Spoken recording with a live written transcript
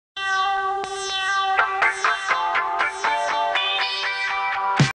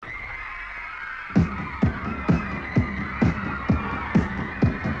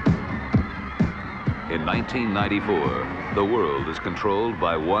1994, the world is controlled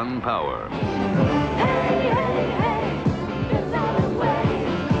by one power.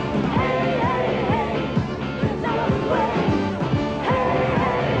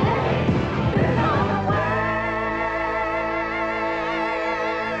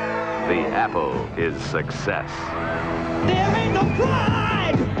 The apple is success. There ain't no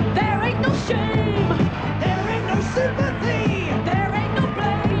pride. There ain't no shame. There ain't no sympathy. There ain't no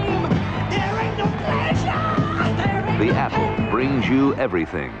blame. There ain't no pleasure. There ain't The no apple pain. brings you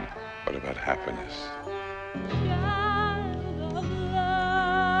everything. What about happiness? Child of love,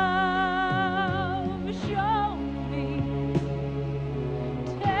 show me,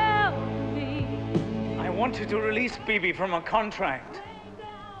 tell me. I wanted to release Bibi from a contract.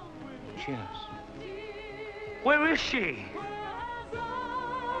 Cheers. Where is she?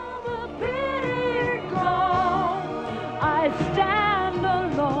 I stand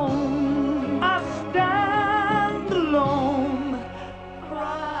alone. I stand alone.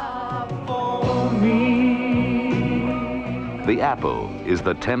 Cry for me. The apple is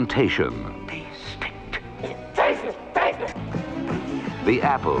the temptation. Taste it. The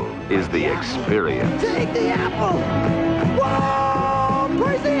apple is the experience. Take the apple. Whoa!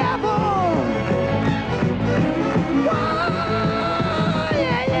 Praise the apple. Whoa!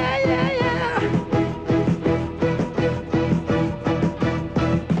 Yeah.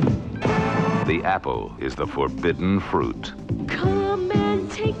 The apple is the forbidden fruit. Come and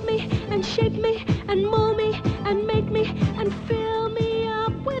take me and shape me and mold me and make me and fill me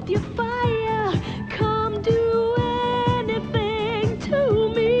up with your fire. Come do anything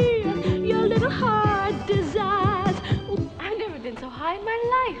to me your little heart desires. I've never been so high in my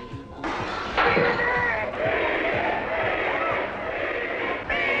life.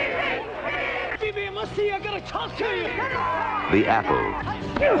 Bibi, I must see you. I gotta talk to you. The apple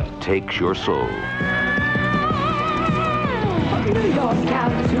takes your soul. From New York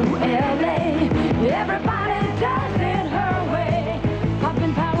out to LA, everybody does it her way.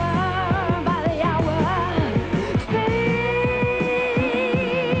 Pumping power by the hour. Speed,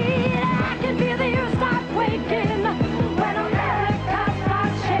 I can feel the earth start quaking when America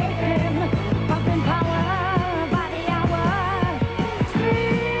starts shaking. Pumping power by the hour. Speed.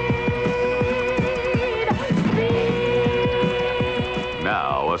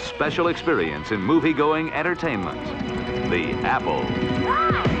 Now, a special experience in movie-going entertainment. The apple.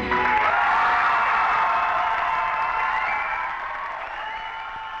 Ah!